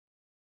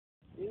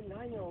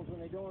9-year-olds when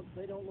they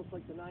don't look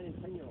like the 9 and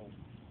 10-year-olds.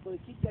 So they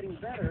keep getting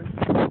better,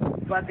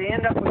 but they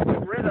end up with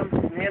good rhythm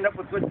and they end up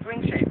with good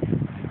swing shape.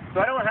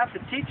 So I don't have to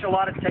teach a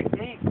lot of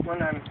technique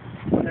when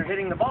they're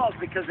hitting the balls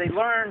because they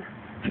learn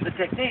the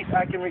technique.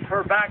 I can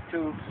refer back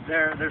to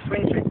their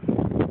swing shape.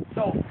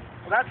 So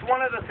that's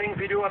one of the things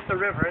we do up the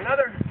river.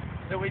 Another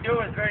that we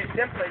do is very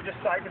simply just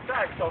side to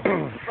side. So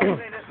let's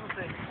say this was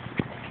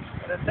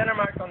the center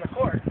mark on the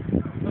court.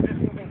 So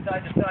just moving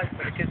side to side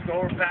so the kids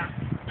go over fast,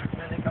 and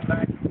then they come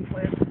back,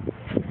 split,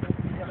 and then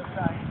to the other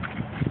side,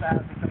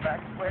 fast, and come back,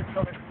 split.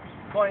 So they're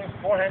going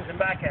forehands and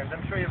backhands.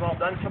 I'm sure you've all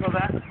done some of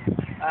that.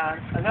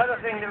 Another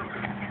thing that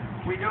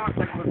we do is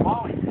like with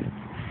volleys.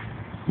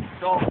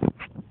 So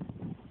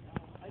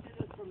I did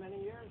this for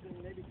many years, and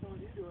maybe some of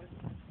you do it.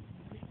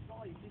 You teach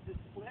volley, you teach it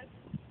split,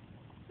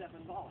 step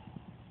and volley.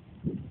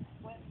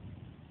 Split,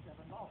 step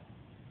and volley.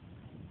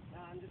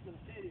 Now I'm just going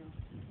to say to you,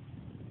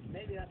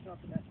 maybe that's not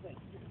the best thing.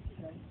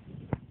 Okay?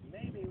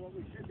 Maybe what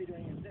we should be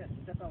doing is this,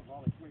 step out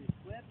volley, where you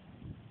split,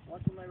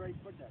 watch where my right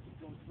foot does, it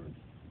goes first.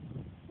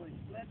 So you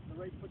split, the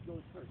right foot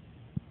goes first.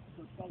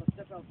 So it's called a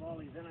step out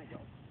volley, then I go.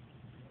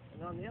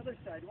 And on the other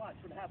side, watch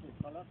what happens.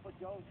 My left foot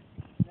goes,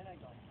 then I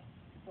go.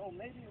 So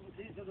maybe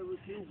these are the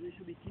routines we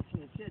should be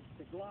teaching the kids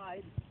to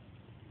glide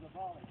the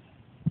volley.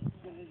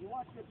 Because as you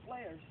watch good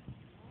players,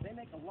 they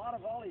make a lot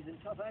of volleys in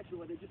tough action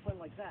where they just went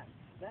like that.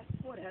 That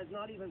foot has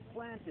not even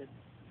planted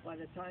by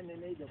the time they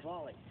made the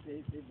volley.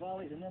 They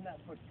volleyed and then that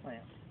foot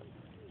plants.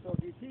 So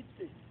if you teach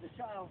the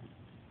child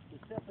to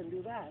step and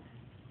do that,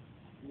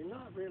 you're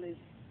not really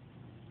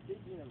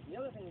teaching them. The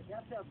other thing is you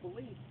have to have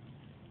belief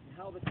in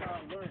how the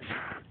child learns.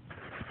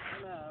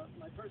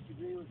 My first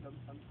degree was a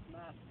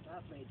math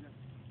major,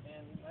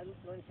 and I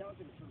learned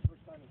calculus for the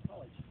first time in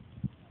college.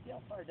 See how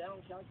far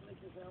down calculus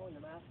is now in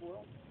the math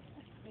world?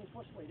 It's being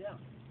pushed way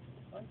down.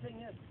 One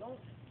thing is, don't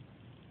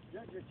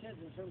judge your kids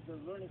in terms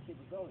of learning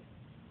capability.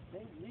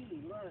 They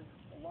really learn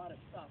a lot of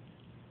stuff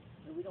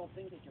that we don't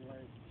think they can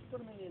learn. Just put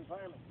them in the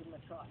environment, give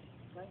them a try.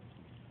 Okay?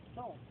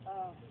 So,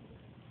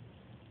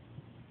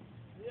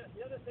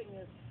 the other thing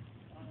is,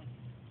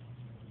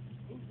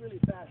 who's really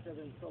fast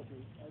other than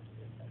Sophie?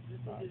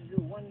 Just need you to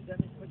do one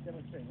quick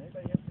demonstration.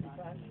 Anybody here pretty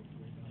fast?